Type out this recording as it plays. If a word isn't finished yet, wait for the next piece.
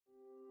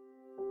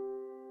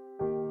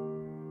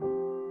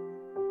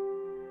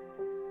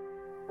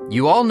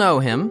You all know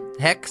him.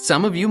 Heck,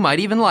 some of you might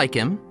even like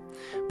him.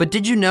 But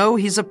did you know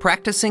he's a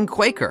practicing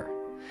Quaker?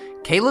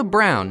 Caleb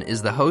Brown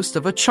is the host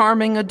of a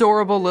charming,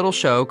 adorable little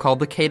show called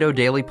the Cato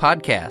Daily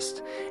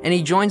Podcast, and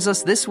he joins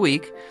us this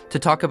week to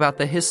talk about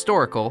the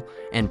historical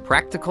and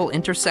practical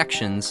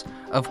intersections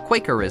of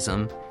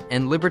Quakerism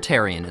and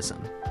libertarianism.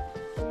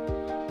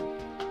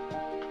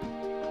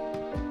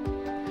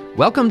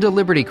 Welcome to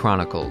Liberty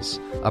Chronicles,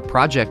 a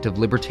project of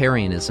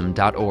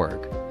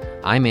libertarianism.org.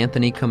 I'm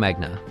Anthony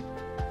Comegna.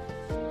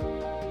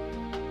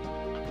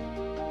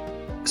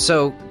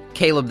 So,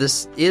 Caleb,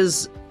 this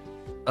is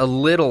a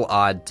little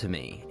odd to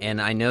me,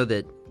 and I know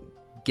that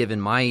given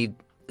my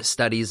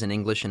studies in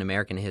English and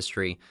American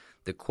history,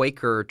 the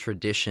Quaker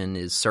tradition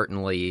is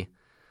certainly,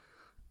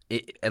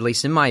 at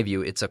least in my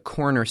view, it's a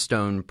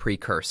cornerstone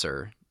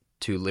precursor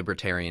to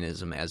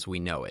libertarianism as we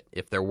know it.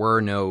 If there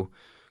were no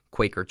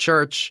Quaker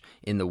church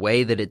in the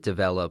way that it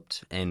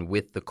developed and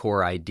with the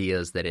core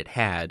ideas that it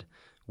had,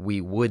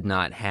 we would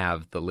not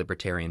have the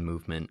libertarian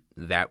movement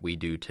that we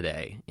do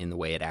today in the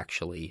way it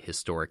actually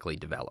historically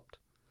developed.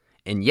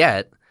 And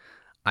yet,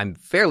 I'm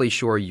fairly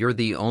sure you're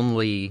the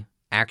only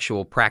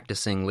actual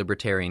practicing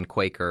libertarian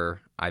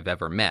Quaker I've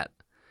ever met.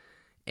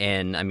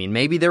 And I mean,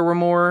 maybe there were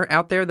more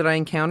out there that I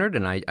encountered,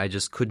 and I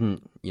just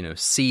couldn't,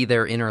 see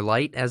their inner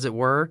light, as it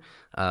were,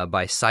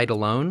 by sight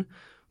alone.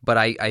 But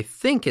I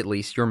think at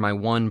least you're my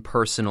one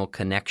personal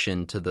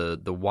connection to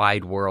the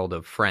wide world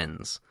of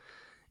friends.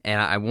 And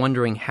I'm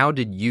wondering, how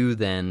did you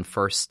then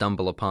first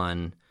stumble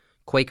upon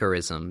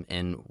Quakerism,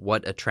 and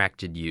what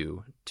attracted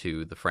you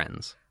to the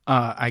Friends?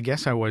 I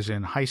guess I was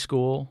in high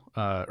school,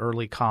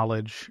 early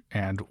college,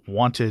 and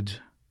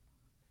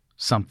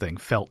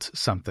felt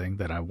something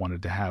that I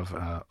wanted to have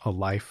a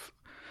life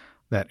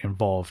that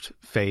involved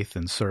faith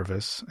and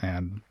service.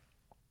 And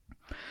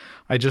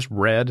I just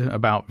read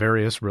about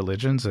various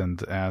religions,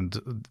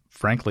 and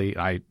frankly,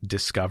 I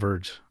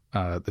discovered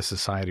the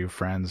Society of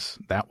Friends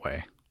that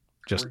way,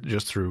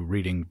 just through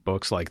reading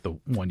books like the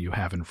one you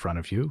have in front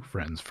of you,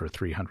 Friends for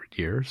 300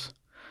 Years.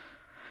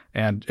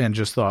 And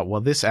just thought,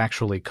 well, this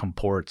actually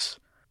comports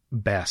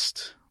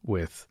best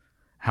with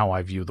how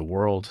I view the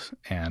world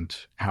and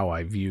how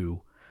I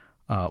view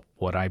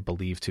what I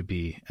believe to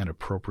be an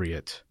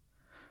appropriate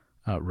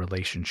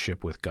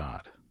relationship with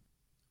God.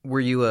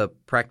 Were you a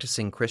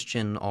practicing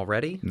Christian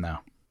already? No.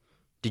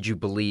 Did you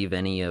believe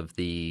any of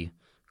the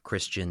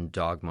Christian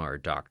dogma or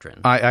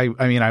doctrine?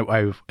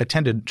 I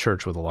attended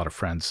church with a lot of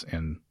friends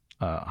in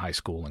high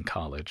school and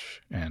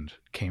college and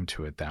came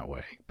to it that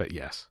way. But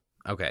yes.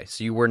 Okay,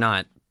 so you were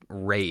not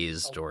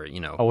raised or,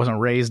 I wasn't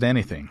raised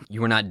anything.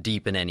 You were not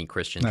deep in any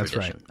Christian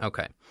tradition. Right.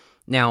 Okay.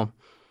 Now,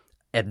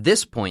 at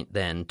this point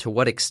then, to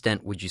what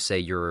extent would you say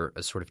you're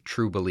a sort of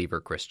true believer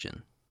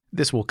Christian?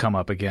 This will come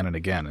up again and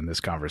again in this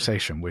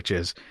conversation, which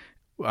is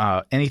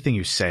anything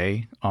you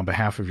say on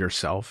behalf of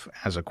yourself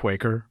as a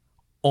Quaker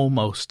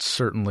almost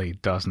certainly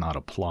does not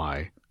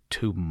apply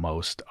to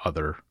most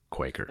other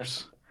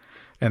Quakers.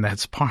 And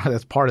that's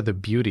part of the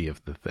beauty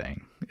of the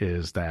thing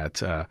is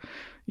that,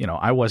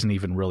 I wasn't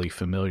even really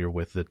familiar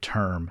with the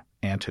term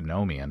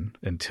antinomian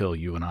until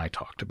you and I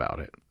talked about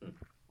it.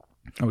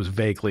 I was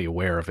vaguely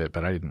aware of it,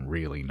 but I didn't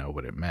really know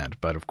what it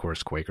meant. But of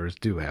course, Quakers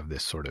do have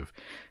this sort of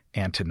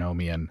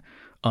antinomian,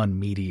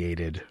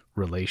 unmediated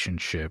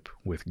relationship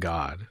with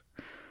God.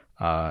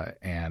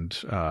 And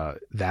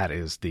that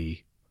is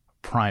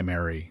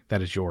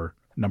that is your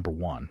number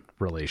one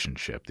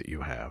relationship that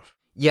you have.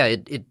 Yeah,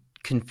 it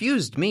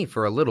confused me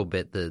for a little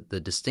bit, the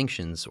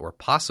distinctions or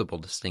possible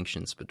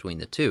distinctions between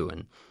the two.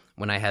 And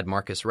when I had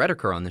Marcus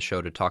Rediker on the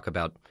show to talk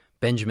about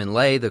Benjamin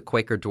Lay, the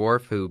Quaker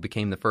dwarf who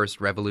became the first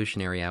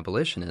revolutionary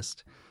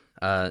abolitionist,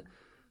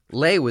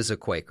 Lay was a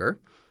Quaker,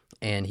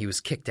 and he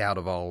was kicked out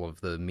of all of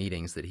the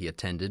meetings that he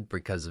attended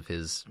because of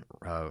his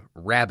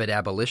rabid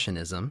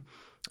abolitionism.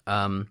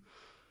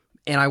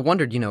 And I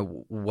wondered,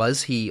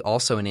 was he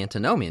also an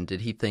antinomian?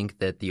 Did he think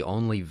that the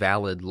only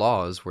valid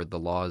laws were the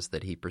laws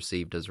that he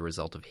perceived as a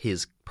result of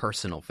his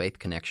personal faith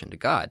connection to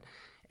God?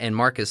 And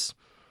Marcus,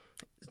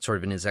 sort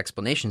of in his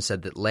explanation,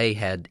 said that Lay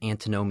had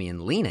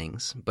antinomian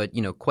leanings, but,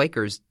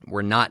 Quakers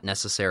were not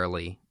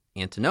necessarily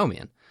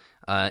antinomian.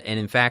 And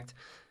in fact,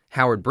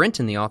 Howard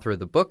Brinton, the author of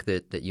the book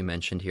that you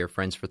mentioned here,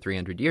 Friends for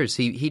 300 Years,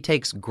 he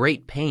takes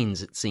great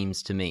pains, it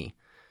seems to me,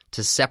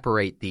 to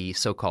separate the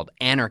so-called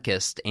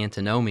anarchist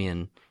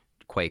antinomian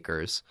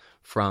Quakers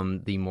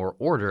from the more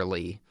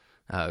orderly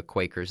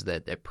Quakers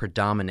that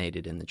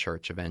predominated in the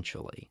church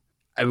eventually.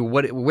 I mean,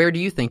 where do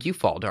you think you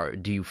fall?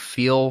 Do you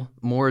feel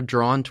more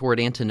drawn toward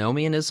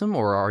antinomianism,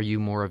 or are you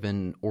more of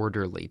an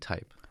orderly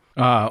type?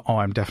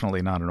 I'm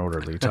definitely not an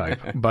orderly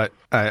type. But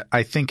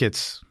I think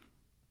it's,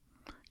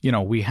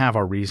 we have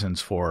our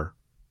reasons for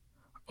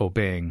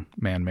obeying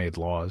man-made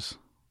laws.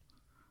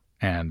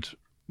 And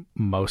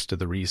most of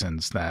the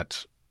reasons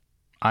that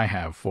I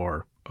have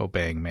for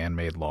obeying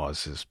man-made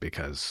laws is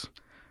because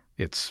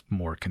it's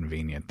more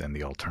convenient than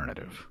the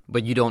alternative.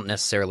 But you don't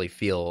necessarily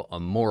feel a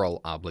moral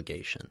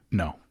obligation.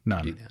 No,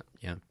 none. To do that,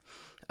 yeah.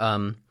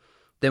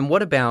 Then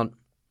what about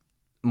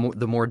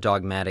the more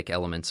dogmatic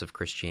elements of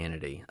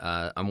Christianity.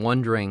 I'm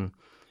wondering,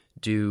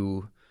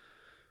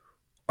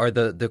 are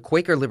the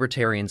Quaker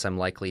libertarians I'm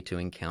likely to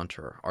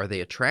encounter, are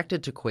they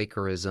attracted to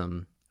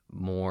Quakerism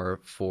more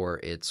for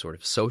its sort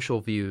of social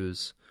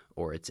views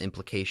or its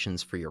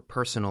implications for your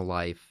personal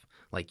life,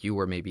 like you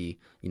were maybe,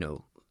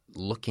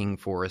 looking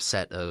for a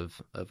set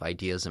of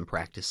ideas and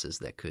practices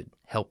that could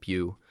help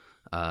you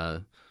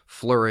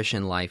flourish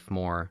in life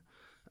more?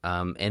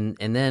 And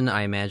then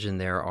I imagine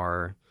there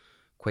are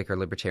Quaker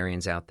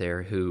libertarians out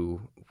there who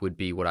would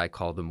be what I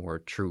call the more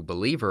true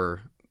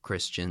believer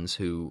Christians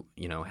who,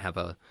 have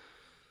a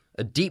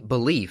deep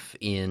belief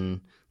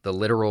in the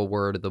literal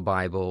word of the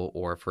Bible,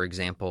 or, for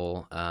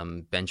example,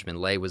 Benjamin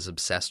Lay was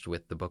obsessed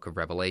with the book of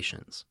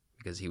Revelations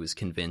because he was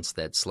convinced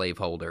that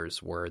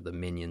slaveholders were the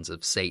minions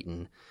of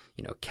Satan,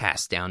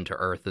 cast down to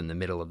earth in the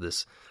middle of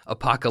this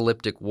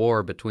apocalyptic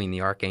war between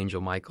the Archangel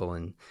Michael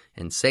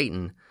and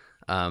Satan.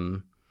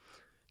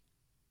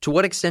 To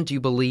what extent do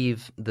you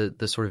believe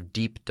the sort of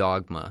deep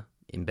dogma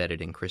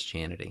embedded in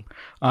Christianity?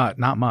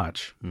 Not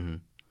much. Mm-hmm.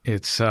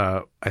 It's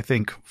I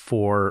think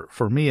for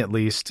me at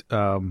least,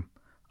 I'm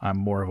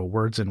more of a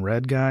words in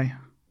red guy.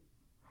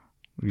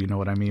 You know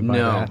what I mean by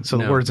that? So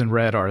no. The words in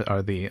red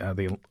are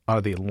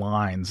the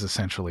lines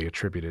essentially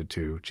attributed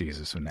to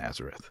Jesus of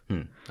Nazareth.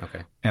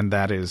 Okay. And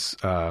that is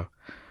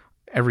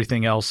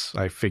everything else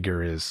I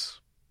figure is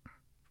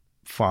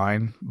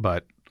fine,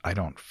 but I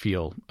don't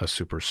feel a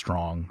super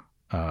strong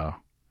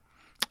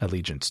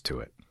allegiance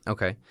to it.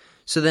 Okay.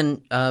 So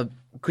then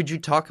could you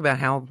talk about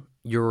how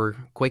your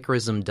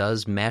Quakerism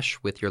does mesh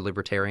with your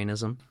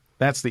libertarianism?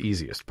 That's the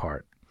easiest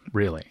part,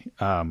 really.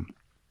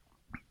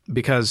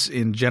 Because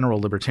in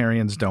general,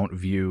 libertarians don't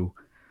view,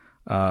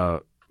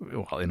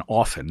 and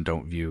often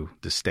don't view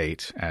the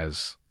state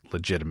as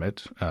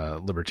legitimate.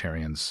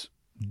 Libertarians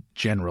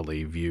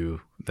generally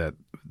view that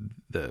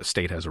the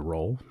state has a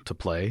role to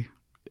play.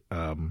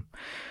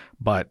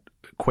 But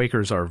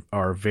Quakers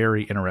are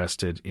very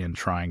interested in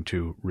trying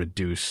to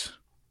reduce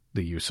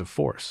the use of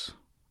force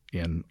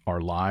in our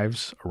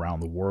lives around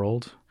the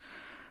world.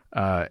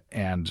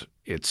 And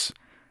it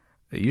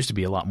used to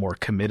be a lot more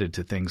committed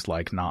to things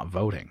like not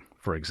voting,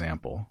 for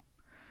example,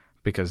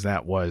 because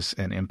that was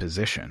an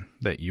imposition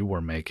that you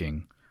were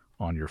making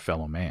on your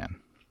fellow man.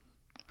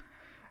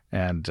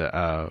 And,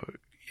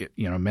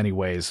 in many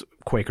ways,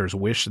 Quakers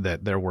wish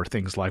that there were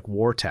things like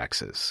war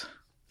taxes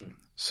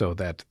so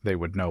that they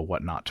would know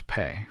what not to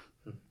pay.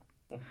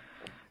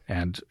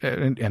 And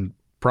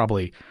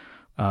probably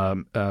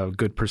a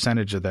good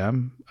percentage of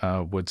them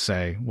would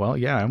say, well,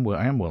 yeah, I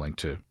am willing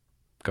to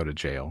go to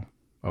jail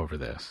over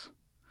this.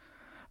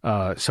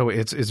 So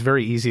it's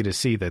very easy to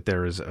see that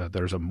there's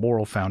a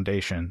moral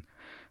foundation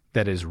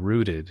that is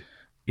rooted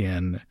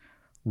in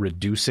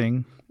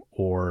reducing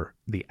or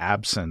the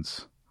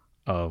absence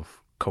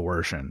of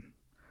coercion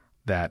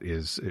that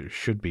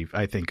should be,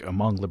 I think,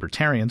 among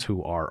libertarians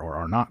who are or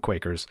are not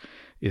Quakers,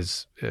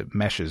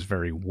 meshes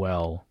very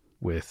well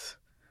with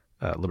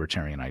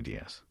libertarian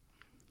ideas.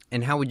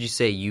 And how would you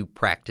say you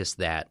practice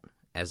that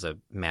as a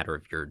matter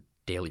of your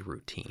daily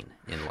routine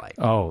in life?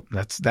 Oh,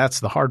 that's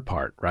the hard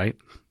part, right?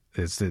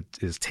 Is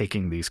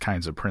taking these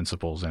kinds of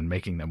principles and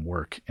making them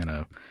work in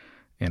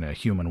a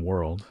human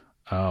world.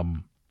 I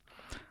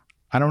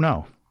don't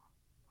know.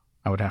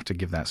 I would have to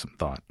give that some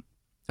thought.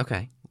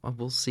 Okay. Well,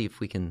 we'll see if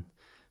we can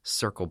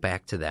circle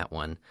back to that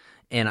one.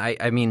 And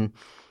I mean,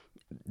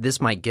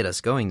 this might get us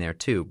going there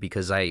too,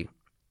 because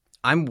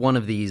I'm one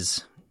of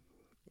these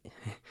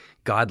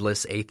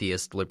godless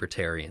atheist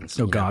libertarians.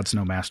 No gods,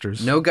 no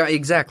masters. No God,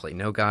 exactly.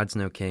 No gods,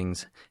 no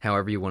kings.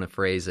 However you want to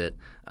phrase it.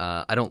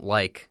 I don't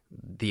like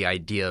the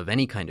idea of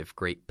any kind of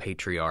great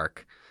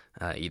patriarch,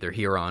 either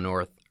here on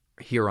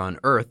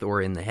earth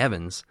or in the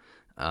heavens,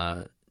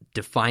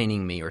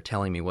 defining me or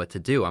telling me what to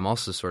do. I'm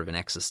also sort of an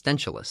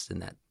existentialist in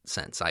that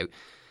sense.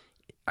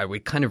 I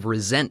would kind of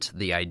resent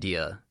the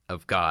idea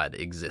of God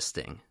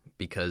existing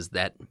because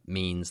that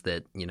means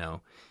that,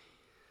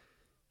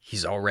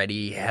 he's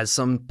already has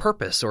some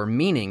purpose or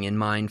meaning in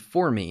mind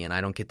for me, and I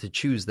don't get to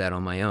choose that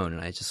on my own,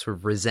 and I just sort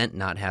of resent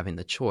not having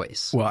the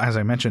choice. Well, as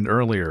I mentioned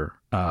earlier,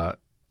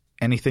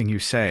 anything you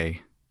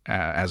say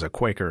as a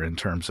Quaker in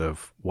terms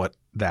of what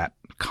that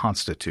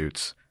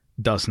constitutes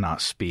does not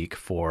speak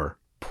for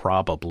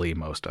probably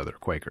most other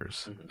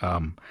Quakers.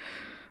 Mm-hmm.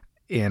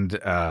 And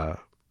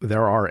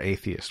there are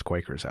atheist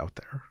Quakers out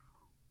there.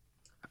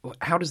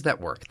 How does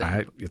that work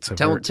then? It's a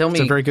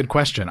very good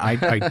question.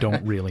 I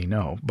don't really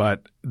know.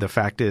 But the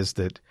fact is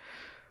that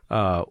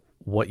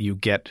what you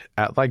get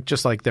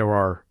just like there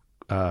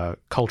are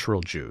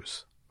cultural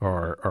Jews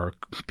or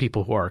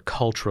people who are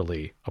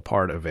culturally a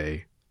part of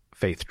a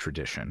faith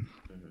tradition,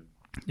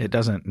 it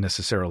doesn't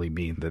necessarily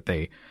mean that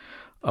they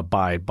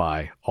abide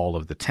by all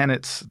of the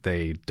tenets.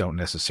 They don't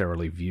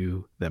necessarily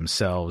view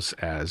themselves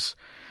as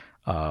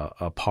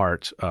a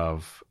part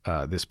of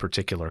this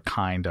particular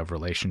kind of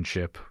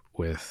relationship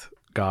with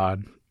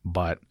God,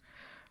 but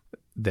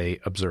they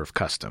observe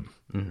custom.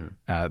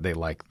 Mm-hmm. They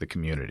like the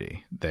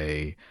community.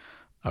 They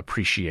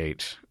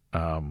appreciate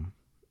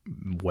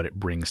what it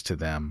brings to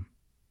them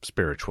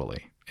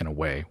spiritually. in a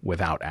way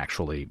without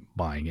actually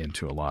buying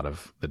into a lot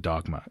of the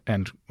dogma.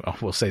 And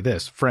we'll say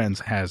this, Friends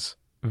has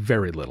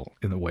very little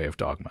in the way of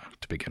dogma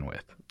to begin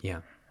with.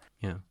 Yeah.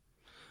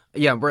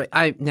 Yeah, right.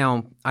 I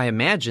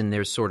imagine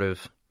there's sort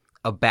of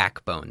a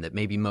backbone that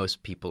maybe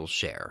most people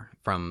share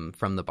from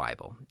the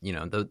Bible.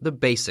 The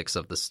basics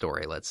of the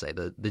story, let's say,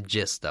 the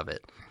gist of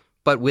it.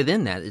 But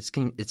within that,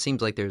 it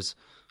seems like there's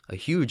a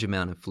huge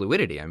amount of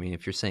fluidity. I mean,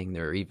 if you're saying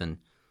there are even,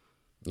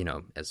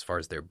 as far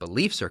as their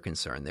beliefs are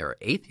concerned, there are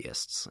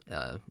atheists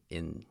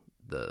in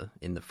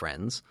the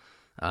Friends.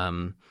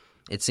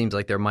 It seems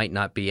like there might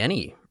not be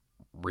any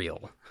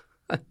real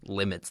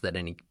limits that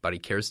anybody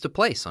cares to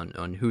place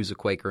on who's a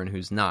Quaker and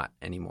who's not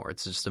anymore.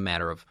 It's just a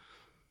matter of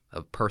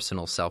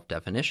personal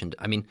self-definition.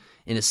 I mean,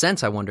 in a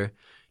sense, I wonder,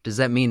 does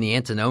that mean the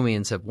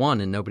antinomians have won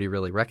and nobody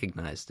really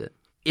recognized it?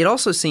 It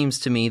also seems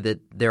to me that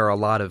there are a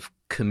lot of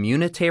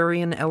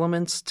communitarian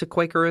elements to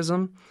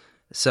Quakerism.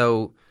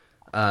 So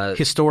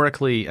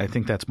historically, I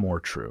think that's more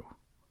true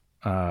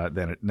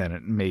than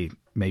it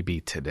may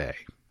be today.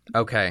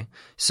 Okay.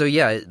 So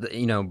yeah,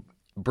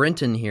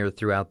 Brinton here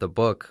throughout the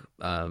book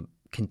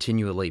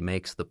continually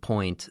makes the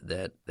point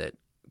that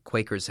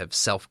Quakers have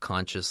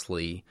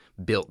self-consciously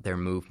built their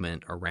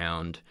movement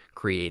around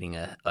creating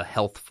a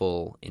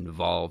healthful,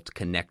 involved,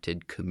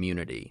 connected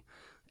community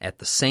at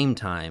the same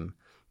time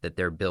that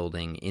they're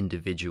building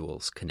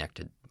individuals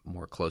connected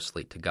more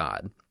closely to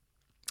God.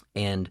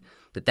 And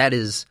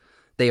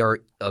they are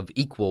of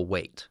equal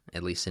weight,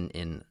 at least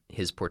in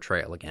his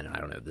portrayal. Again, I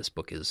don't know if this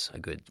book is a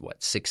good,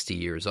 60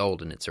 years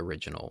old in its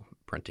original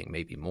printing,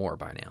 maybe more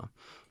by now.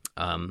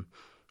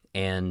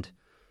 And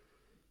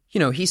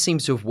he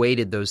seems to have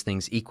weighted those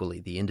things equally,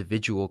 the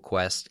individual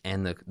quest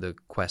and the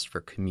quest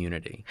for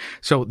community.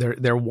 So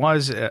there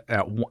was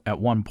at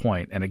one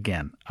point, and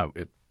again,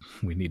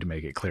 we need to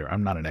make it clear,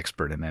 I'm not an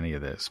expert in any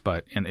of this,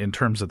 but in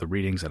terms of the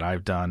readings that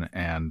I've done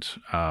and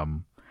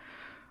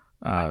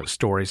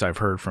stories I've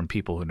heard from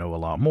people who know a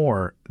lot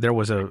more, there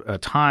was a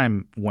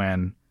time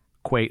when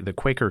the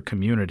Quaker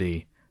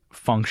community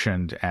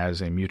functioned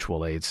as a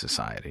mutual aid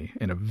society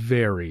in a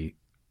very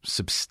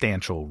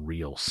substantial,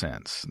 real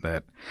sense.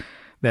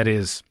 That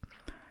is,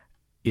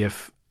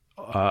 if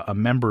a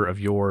member of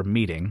your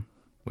meeting,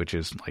 which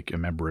is like a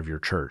member of your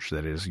church,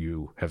 that is,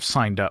 you have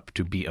signed up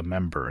to be a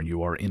member and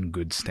you are in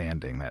good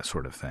standing, that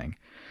sort of thing,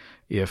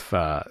 if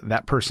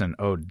that person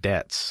owed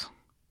debts,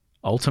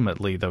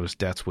 ultimately those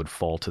debts would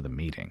fall to the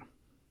meeting.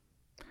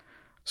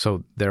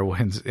 So there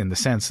was, in the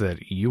sense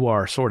that you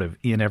are sort of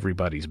in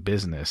everybody's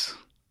business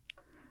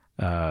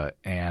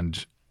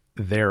and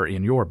they're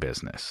in your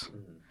business.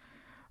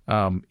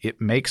 It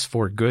makes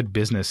for good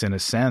business in a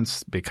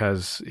sense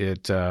because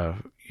it's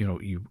an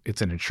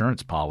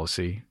insurance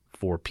policy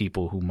for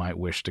people who might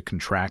wish to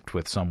contract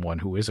with someone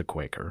who is a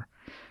Quaker.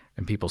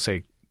 And people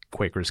say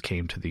Quakers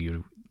came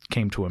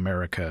to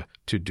America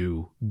to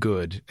do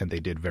good, and they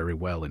did very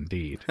well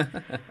indeed.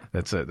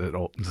 That's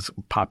a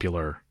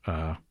popular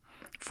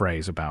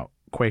phrase about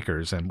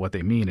Quakers, and what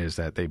they mean is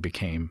that they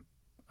became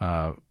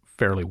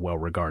fairly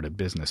well-regarded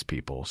business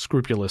people,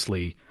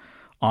 scrupulously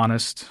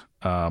honest,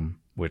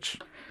 which,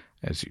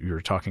 as you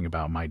were talking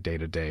about my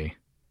day-to-day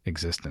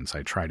existence,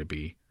 I try to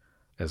be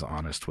as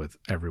honest with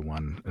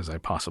everyone as I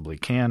possibly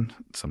can.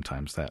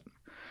 Sometimes that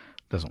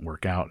doesn't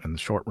work out in the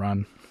short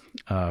run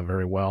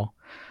very well.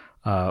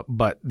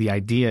 But the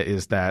idea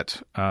is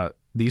that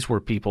these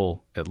were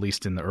people, at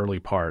least in the early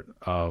part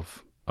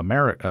of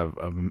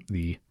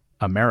the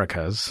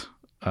Americas,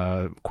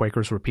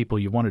 Quakers were people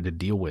you wanted to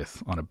deal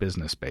with on a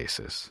business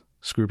basis,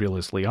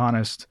 scrupulously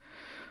honest,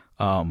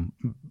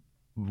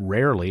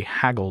 rarely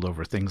haggled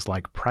over things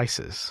like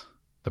prices.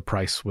 The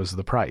price was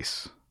the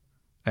price.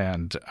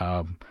 And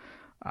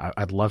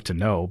I'd love to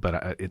know,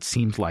 but it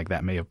seems like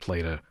that may have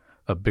played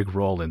a big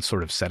role in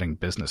sort of setting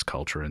business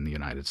culture in the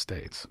United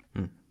States.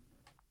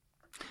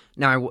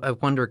 Now, I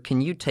wonder,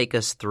 can you take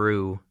us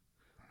through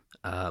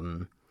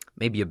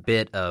maybe a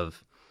bit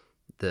of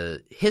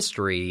the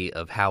history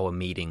of how a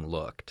meeting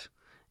looked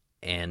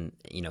and,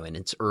 in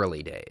its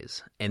early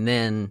days, and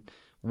then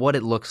what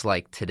it looks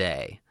like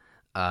today?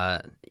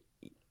 I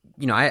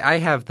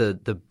have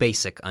the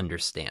basic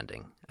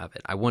understanding of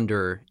it. I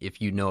wonder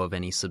if you know of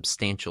any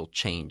substantial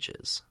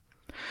changes.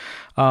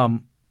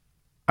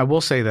 I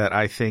will say that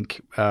I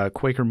think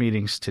Quaker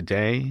meetings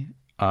today,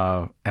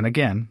 and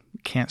again,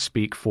 can't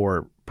speak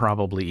for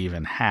probably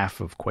even half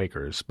of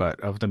Quakers, but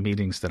of the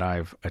meetings that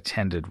I've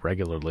attended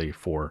regularly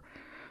for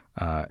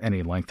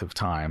any length of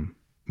time,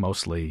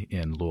 mostly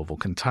in Louisville,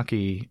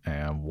 Kentucky,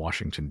 and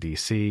Washington,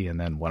 D.C., and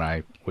then when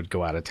I would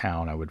go out of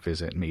town, I would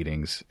visit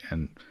meetings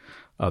in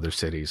other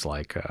cities,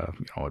 like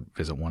I'd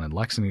visit one in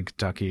Lexington,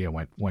 Kentucky. I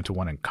went to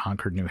one in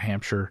Concord, New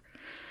Hampshire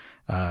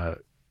a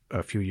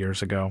few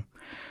years ago.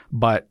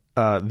 But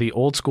the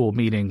old school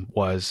meeting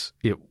was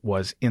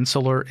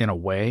insular in a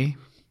way,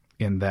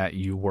 in that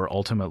you were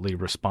ultimately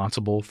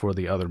responsible for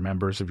the other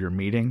members of your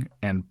meeting.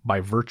 And by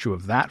virtue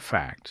of that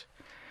fact,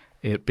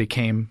 it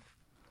became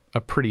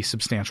a pretty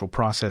substantial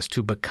process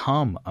to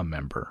become a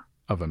member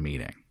of a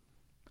meeting.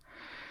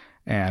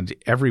 And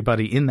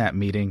everybody in that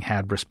meeting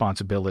had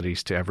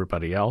responsibilities to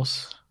everybody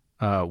else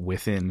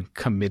within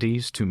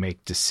committees to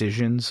make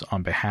decisions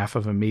on behalf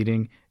of a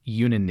meeting.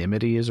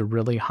 Unanimity is a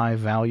really high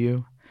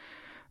value.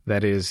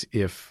 That is,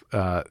 if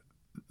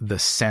the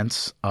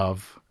sense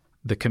of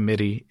the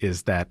committee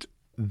is that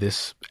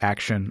this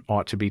action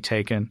ought to be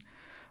taken,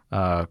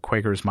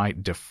 Quakers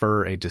might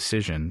defer a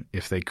decision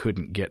if they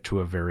couldn't get to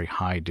a very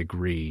high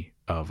degree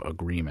of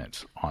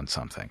agreement on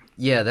something.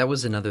 Yeah, that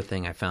was another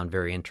thing I found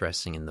very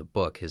interesting in the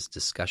book, his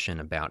discussion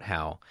about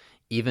how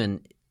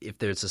even if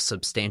there's a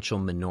substantial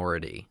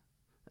minority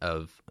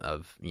of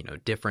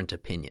different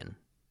opinion,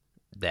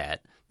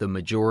 that the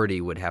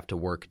majority would have to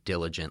work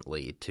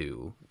diligently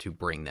to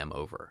bring them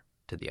over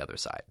to the other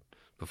side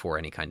before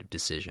any kind of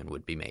decision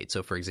would be made.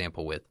 So, for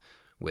example,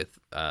 with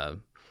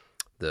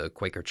the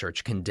Quaker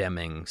Church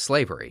condemning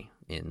slavery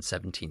in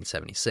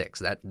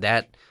 1776,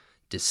 that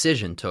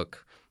decision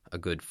took a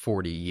good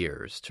 40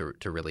 years to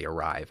really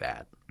arrive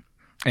at.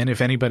 And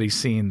if anybody's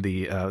seen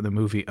the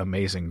movie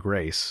Amazing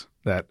Grace,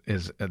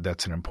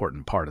 that's an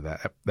important part of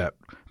that. That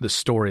the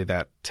story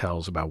that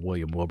tells about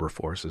William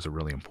Wilberforce is a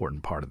really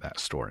important part of that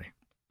story.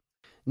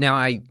 Now,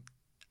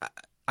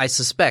 I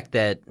suspect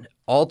that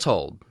all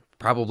told,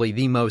 probably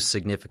the most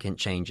significant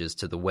changes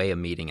to the way a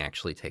meeting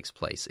actually takes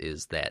place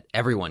is that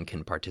everyone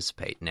can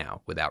participate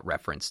now without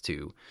reference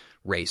to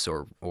race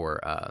or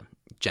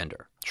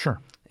gender.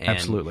 Sure, and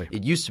absolutely.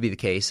 It used to be the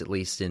case, at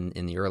least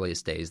in the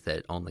earliest days,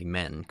 that only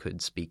men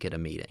could speak at a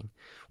meeting.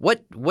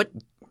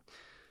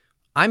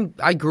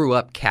 I grew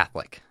up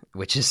Catholic,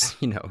 which is,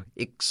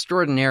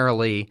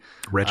 extraordinarily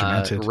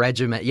regimented.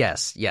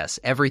 Yes.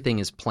 Everything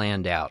is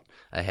planned out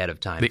ahead of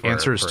time. The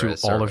answers to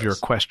all of your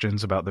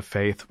questions about the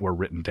faith were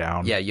written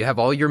down. Yeah, you have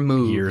all your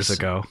moves years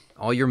ago.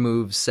 All your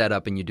moves set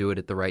up, and you do it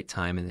at the right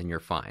time, and then you're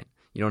fine.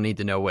 You don't need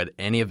to know what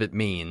any of it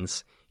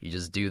means. You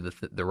just do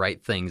the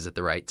right things at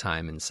the right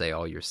time and say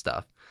all your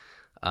stuff.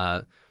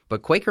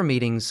 But Quaker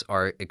meetings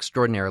are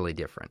extraordinarily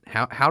different.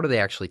 How do they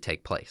actually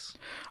take place?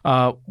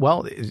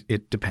 Well,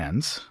 it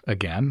depends.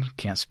 Again,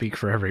 can't speak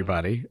for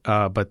everybody.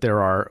 But there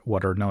are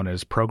what are known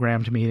as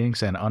programmed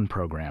meetings and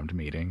unprogrammed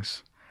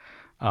meetings.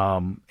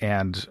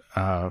 And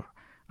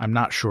I'm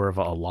not sure of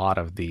a lot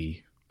of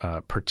the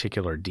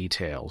particular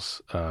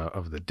details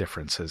of the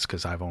differences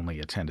because I've only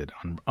attended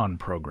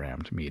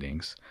unprogrammed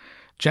meetings.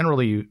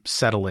 Generally, you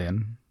settle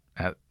in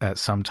at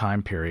some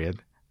time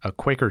period. A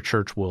Quaker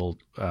church will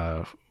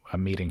a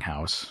meeting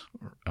house,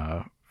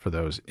 for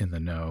those in the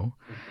know,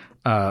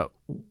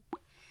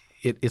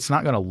 it's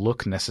not going to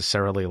look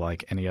necessarily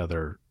like any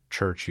other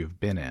church you've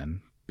been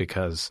in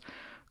because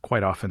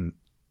quite often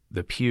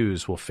the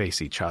pews will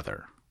face each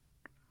other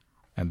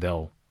and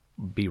they'll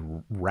be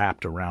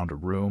wrapped around a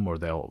room or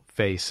they'll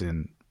face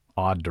in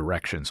odd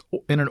directions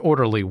in an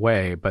orderly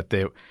way, but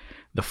the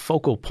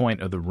focal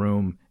point of the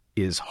room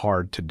is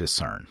hard to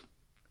discern.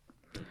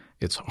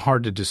 It's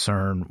hard to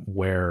discern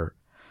where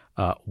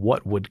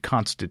what would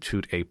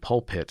constitute a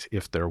pulpit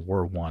if there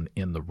were one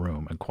in the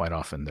room, and quite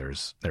often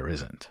there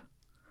isn't.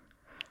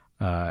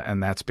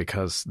 And that's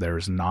because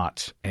there's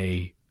not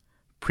a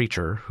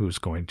preacher who's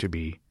going to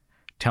be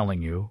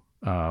telling you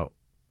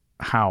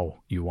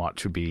how you ought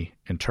to be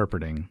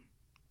interpreting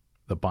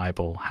the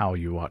Bible, how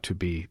you ought to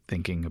be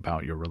thinking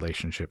about your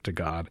relationship to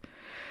God.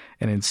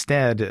 And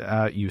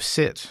instead, you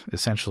sit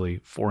essentially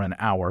for an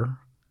hour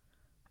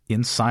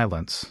in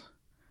silence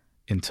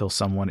until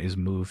someone is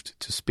moved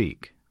to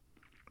speak.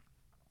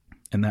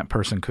 And that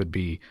person could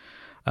be,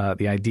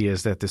 the idea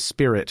is that the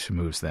Spirit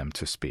moves them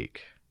to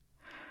speak.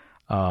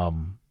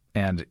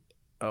 And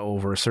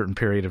over a certain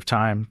period of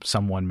time,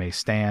 someone may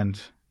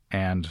stand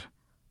and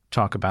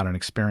talk about an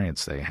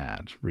experience they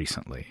had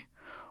recently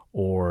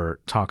or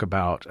talk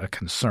about a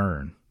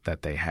concern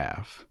that they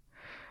have.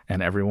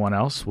 And everyone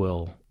else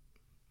will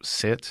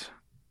sit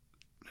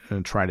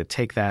and try to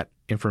take that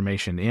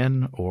information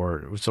in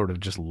or sort of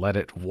just let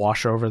it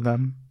wash over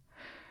them.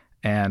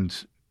 And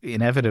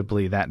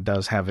inevitably that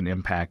does have an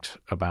impact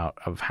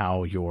of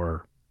how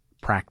your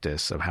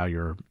practice, of how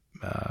your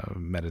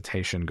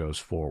meditation goes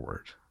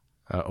forward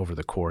over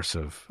the course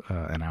of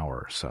an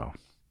hour or so.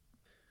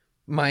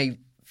 My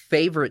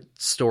favorite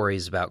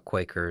stories about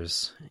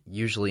Quakers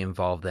usually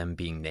involve them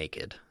being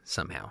naked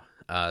somehow.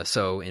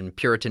 So in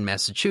Puritan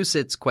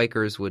Massachusetts,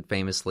 Quakers would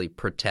famously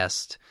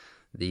protest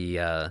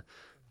the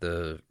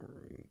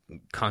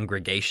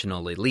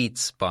congregational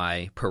elites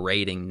by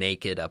parading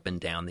naked up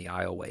and down the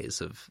aisleways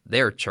of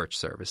their church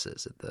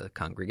services at the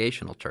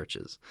congregational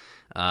churches.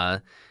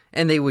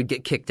 And they would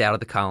get kicked out of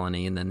the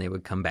colony, and then they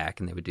would come back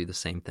and they would do the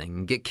same thing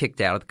and get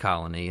kicked out of the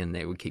colony, and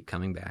they would keep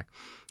coming back.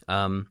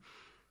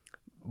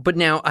 But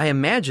now I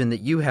imagine that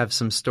you have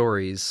some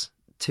stories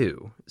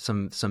too,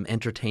 some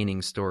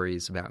entertaining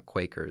stories about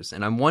Quakers.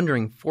 And I'm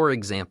wondering, for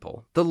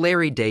example, the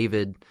Larry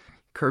David,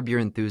 Curb Your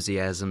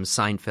Enthusiasm,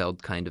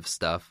 Seinfeld kind of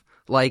stuff.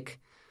 Like,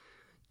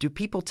 do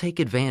people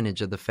take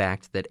advantage of the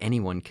fact that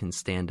anyone can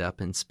stand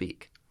up and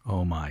speak?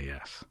 Oh my,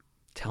 yes.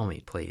 Tell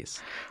me, please.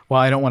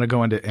 Well, I don't want to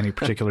go into any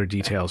particular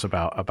details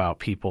about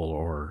people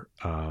or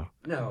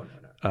No.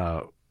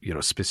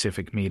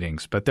 specific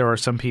meetings. But there are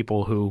some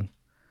people who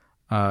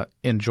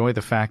enjoy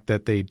the fact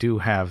that they do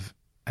have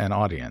an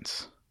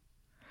audience.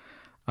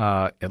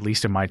 At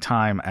least in my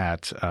time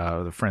at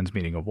the Friends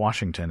Meeting of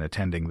Washington,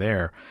 attending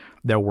there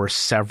were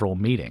several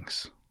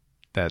meetings.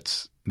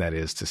 That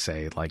is to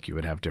say, like you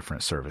would have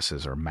different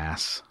services or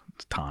mass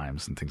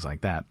times and things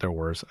like that. There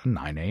was a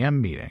 9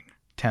 a.m. meeting,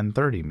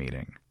 10:30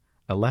 meeting,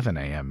 11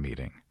 a.m.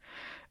 meeting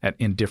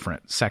in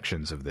different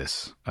sections of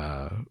this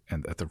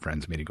and at the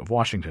Friends Meeting of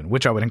Washington,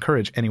 which I would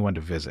encourage anyone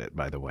to visit,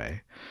 by the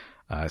way.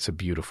 It's a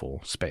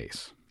beautiful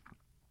space.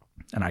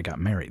 And I got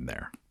married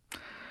there.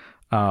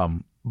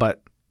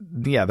 But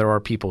yeah, there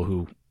are people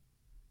who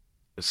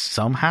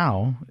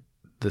somehow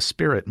the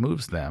Spirit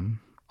moves them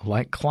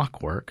like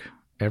clockwork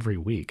every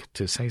week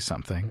to say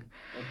something.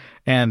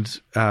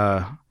 And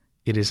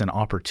it is an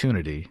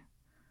opportunity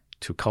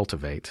to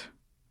cultivate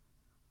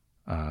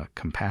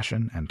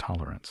compassion and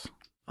tolerance.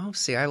 Oh,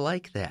 see, I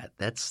like that.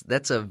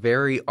 That's a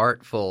very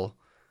artful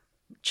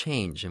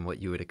change in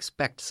what you would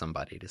expect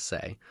somebody to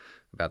say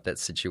about that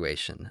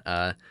situation.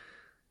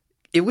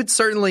 It would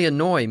certainly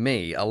annoy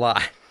me a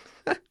lot.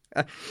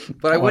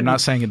 But I'm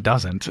not saying it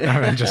doesn't.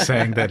 I'm just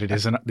saying that it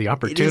is the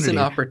opportunity. It is an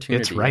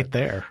opportunity. It's right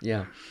there.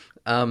 Yeah.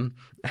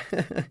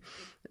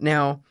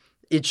 Now,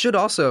 it should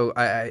also,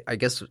 I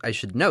guess I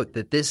should note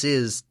that this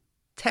is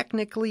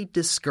technically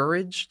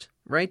discouraged,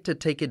 right, to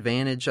take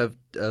advantage of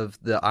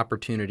the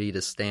opportunity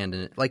to stand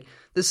in it. Like,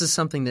 this is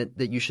something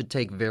that you should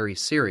take very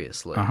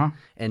seriously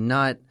and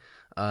not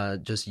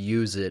just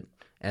use it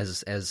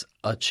as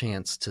a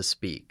chance to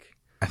speak.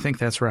 I think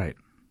that's right.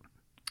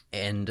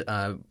 And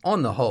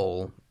on the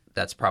whole,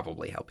 that's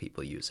probably how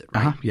people use it,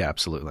 right? Yeah,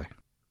 absolutely.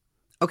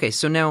 Okay,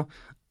 so now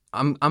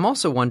I'm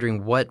also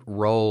wondering what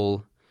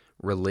role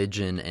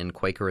religion and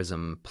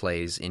Quakerism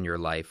plays in your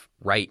life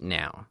right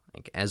now,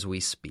 like as we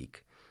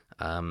speak.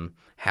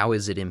 How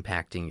is it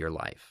impacting your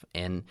life?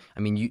 And I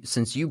mean,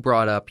 since you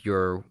brought up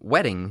your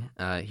wedding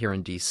here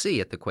in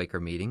D.C. at the Quaker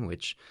meeting,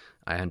 which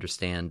I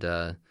understand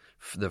the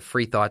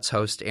Free Thoughts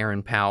host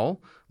Aaron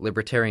Powell,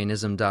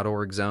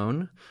 libertarianism.org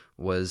zone,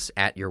 was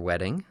at your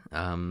wedding,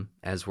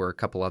 as were a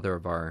couple other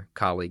of our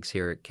colleagues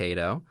here at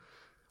Cato.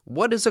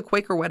 What is a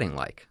Quaker wedding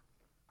like?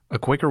 A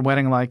Quaker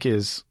wedding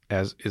is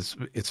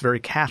it's very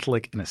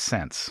Catholic in a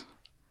sense.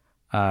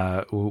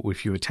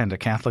 If you attend a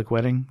Catholic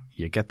wedding,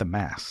 you get the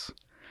Mass.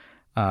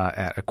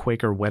 At a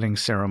Quaker wedding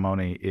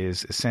ceremony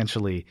is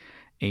essentially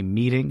a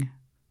meeting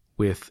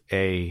with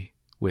a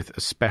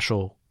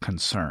special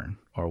concern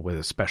or with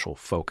a special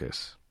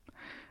focus.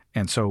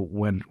 And so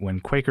when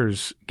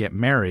Quakers get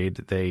married,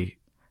 they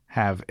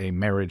have a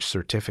marriage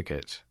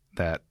certificate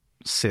that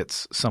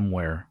sits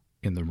somewhere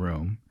in the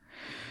room.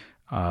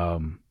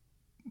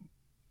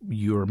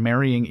 You're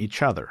marrying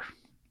each other.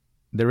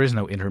 There is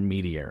no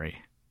intermediary.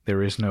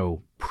 There is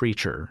no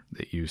preacher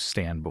that you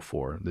stand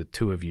before. The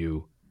two of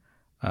you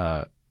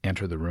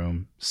enter the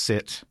room,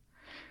 sit,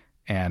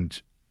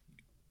 and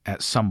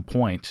at some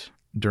point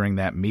during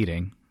that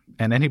meeting,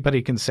 and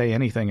anybody can say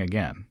anything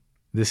again.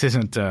 This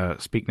isn't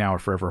speak now or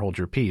forever hold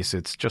your peace.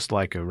 It's just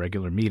like a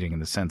regular meeting in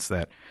the sense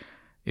that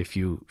if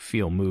you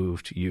feel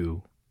moved,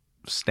 you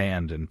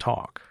stand and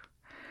talk.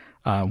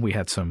 We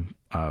had some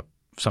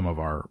of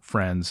our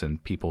friends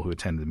and people who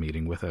attended the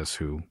meeting with us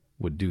who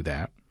would do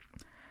that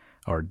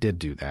or did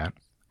do that.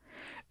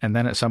 And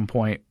then at some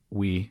point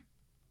we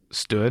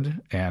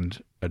stood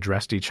and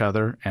addressed each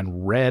other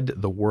and read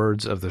the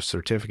words of the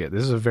certificate.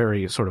 This is a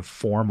very sort of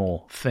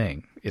formal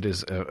thing. It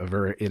is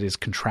it is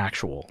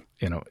contractual,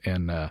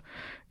 in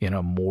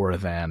a more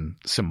than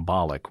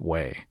symbolic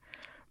way,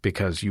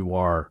 because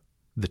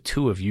the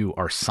two of you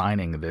are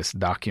signing this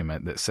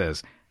document that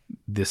says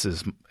this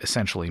is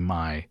essentially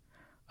my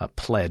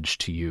pledge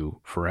to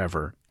you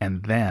forever.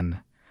 And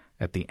then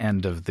at the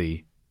end of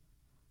the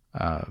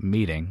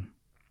meeting,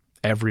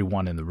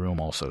 everyone in the room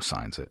also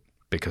signs it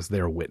because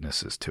they're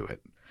witnesses to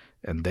it.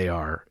 And they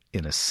are,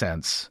 in a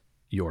sense,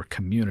 your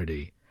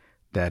community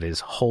that is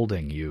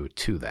holding you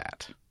to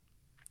that.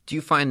 Do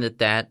you find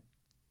that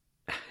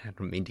I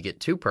don't mean to get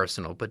too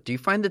personal, but do you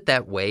find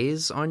that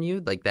weighs on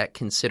you, like that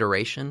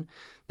consideration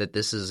that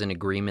this is an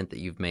agreement that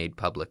you've made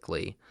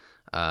publicly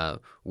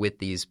with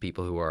these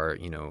people who are,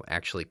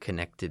 actually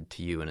connected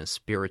to you in a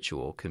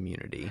spiritual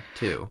community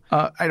too?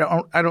 I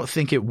don't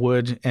think it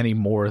would any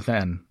more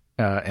than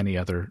any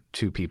other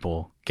two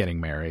people getting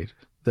married.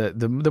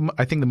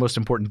 I think the most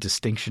important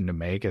distinction to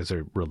make as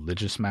a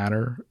religious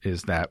matter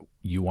is that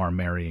you are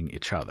marrying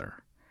each other.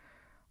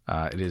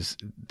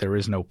 There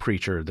is no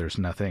preacher. There's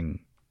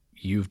nothing.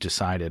 You've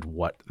decided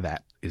what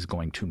that is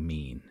going to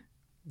mean.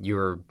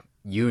 Your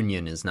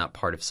union is not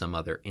part of some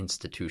other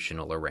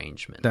institutional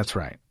arrangement. That's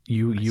right.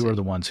 You are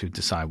the ones who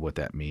decide what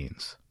that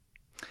means.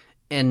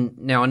 And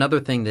now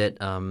another thing that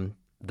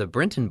the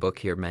Brinton book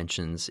here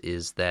mentions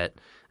is that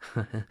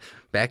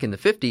back in the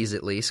 50s,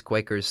 at least,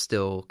 Quakers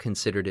still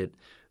considered it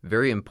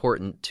very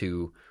important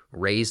to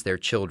raise their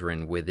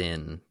children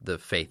within the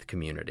faith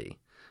community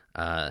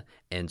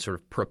and sort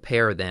of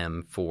prepare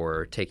them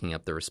for taking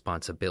up the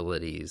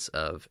responsibilities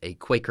of a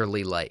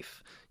Quakerly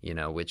life,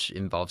 which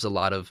involves a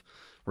lot of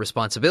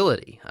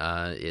responsibility.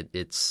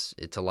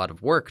 It's a lot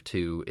of work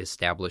to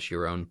establish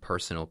your own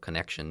personal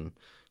connection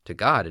to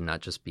God and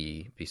not just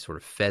be sort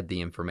of fed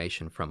the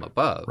information from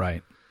above.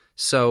 Right.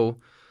 So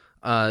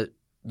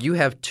you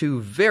have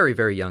two very,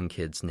 very young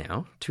kids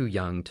now, too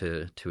young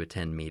to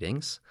attend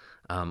meetings.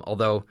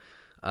 Although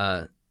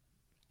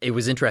it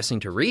was interesting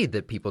to read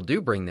that people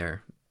do bring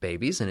their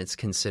babies, and it's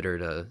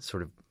considered a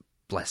sort of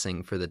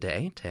blessing for the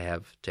day to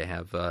have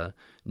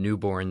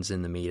newborns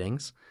in the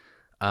meetings.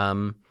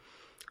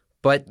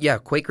 But yeah,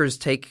 Quakers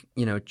take,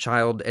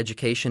 child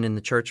education in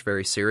the church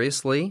very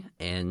seriously,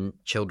 and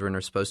children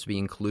are supposed to be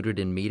included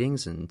in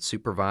meetings and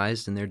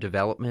supervised in their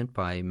development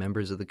by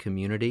members of the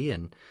community.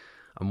 And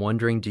I'm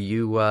wondering, do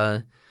you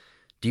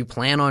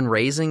plan on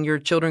raising your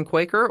children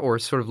Quaker or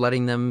sort of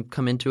letting them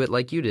come into it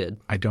like you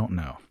did? I don't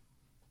know.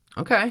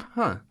 Okay,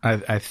 huh.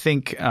 I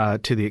think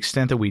to the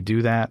extent that we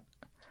do that,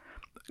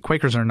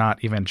 Quakers are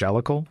not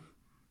evangelical.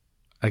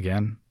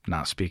 Again,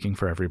 not speaking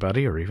for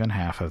everybody or even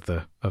half of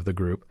the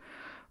group.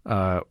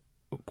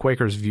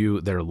 Quakers view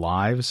their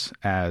lives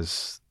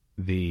as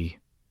the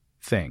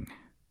thing.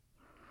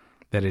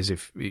 That is,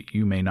 if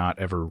you may not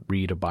ever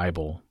read a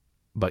Bible,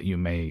 but you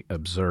may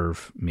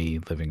observe me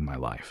living my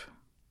life.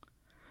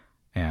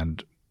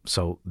 And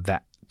so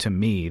that, to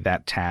me,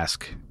 the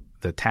task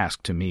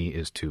to me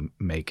is to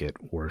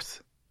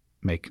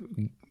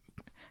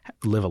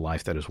live a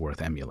life that is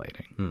worth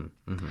emulating.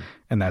 Mm-hmm.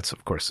 And that's,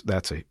 of course,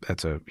 that's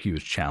a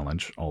huge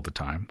challenge all the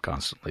time,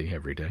 constantly,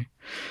 every day.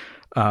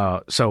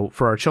 So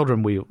for our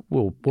children,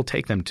 we'll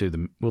take them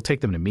to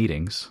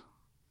meetings.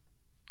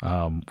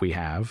 We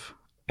have,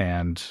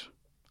 and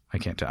I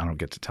don't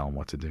get to tell them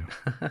what to do.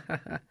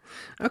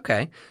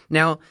 Okay.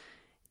 Now,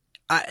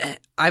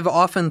 I've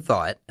often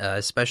thought,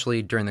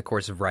 especially during the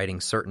course of writing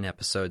certain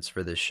episodes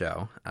for this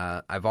show,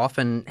 I've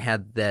often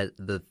had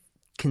the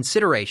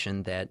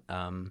consideration that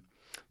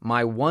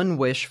my one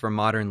wish for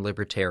modern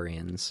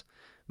libertarians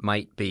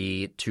might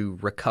be to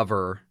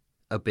recover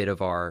a bit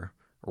of our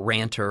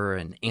ranter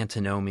and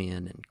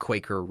antinomian and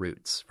Quaker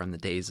roots from the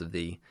days of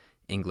the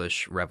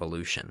English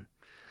Revolution.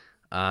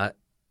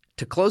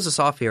 To close us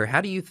off here,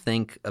 how do you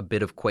think a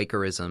bit of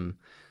Quakerism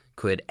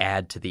could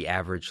add to the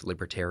average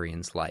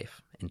libertarian's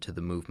life and to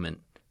the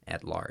movement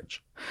at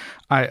large?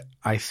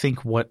 I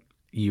think what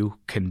you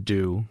can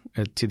do,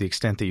 to the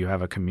extent that you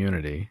have a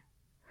community,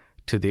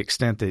 to the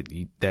extent that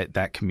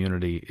that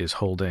community is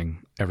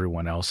holding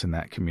everyone else in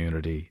that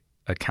community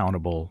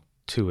accountable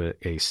to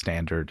a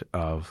standard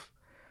of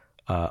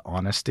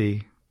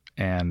honesty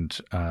and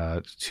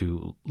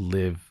to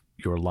live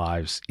your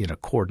lives in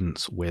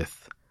accordance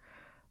with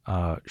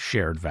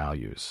shared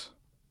values,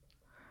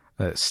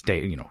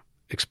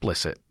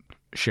 explicit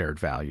shared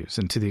values.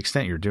 And to the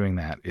extent you're doing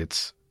that,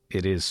 that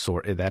is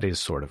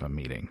sort of a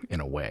meeting in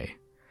a way.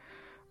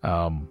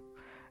 And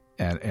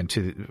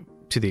to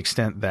the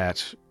extent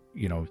that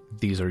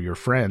these are your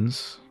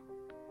friends,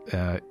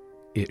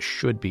 it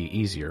should be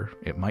easier.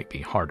 It might be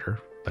harder,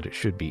 but it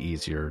should be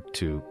easier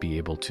to be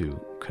able to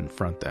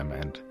confront them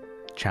and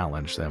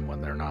challenge them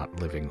when they're not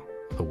living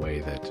the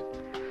way that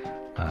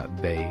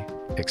they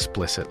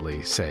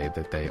explicitly say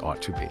that they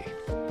ought to be.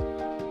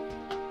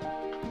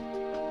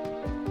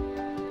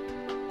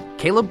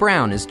 Caleb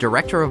Brown is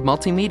Director of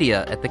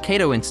Multimedia at the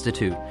Cato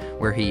Institute,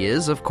 where he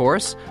is, of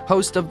course,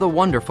 host of the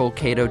wonderful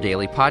Cato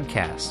Daily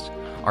Podcast.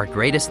 Our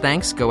greatest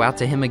thanks go out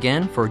to him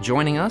again for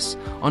joining us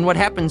on what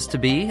happens to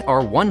be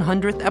our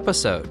 100th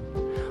episode.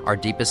 Our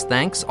deepest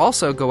thanks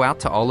also go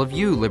out to all of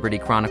you, Liberty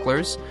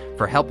Chroniclers,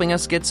 for helping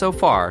us get so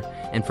far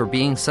and for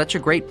being such a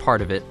great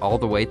part of it all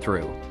the way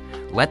through.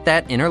 Let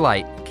that inner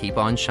light keep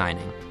on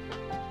shining.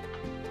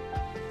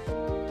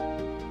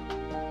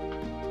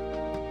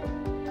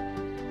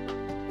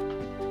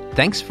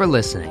 Thanks for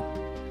listening.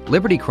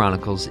 Liberty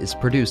Chronicles is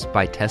produced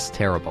by Tess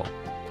Terrible.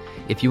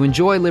 If you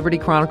enjoy Liberty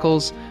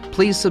Chronicles,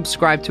 please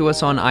subscribe to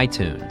us on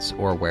iTunes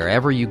or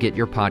wherever you get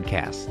your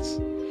podcasts.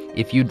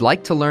 If you'd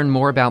like to learn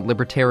more about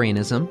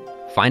libertarianism,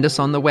 find us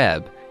on the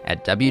web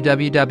at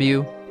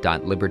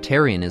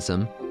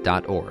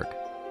www.libertarianism.org.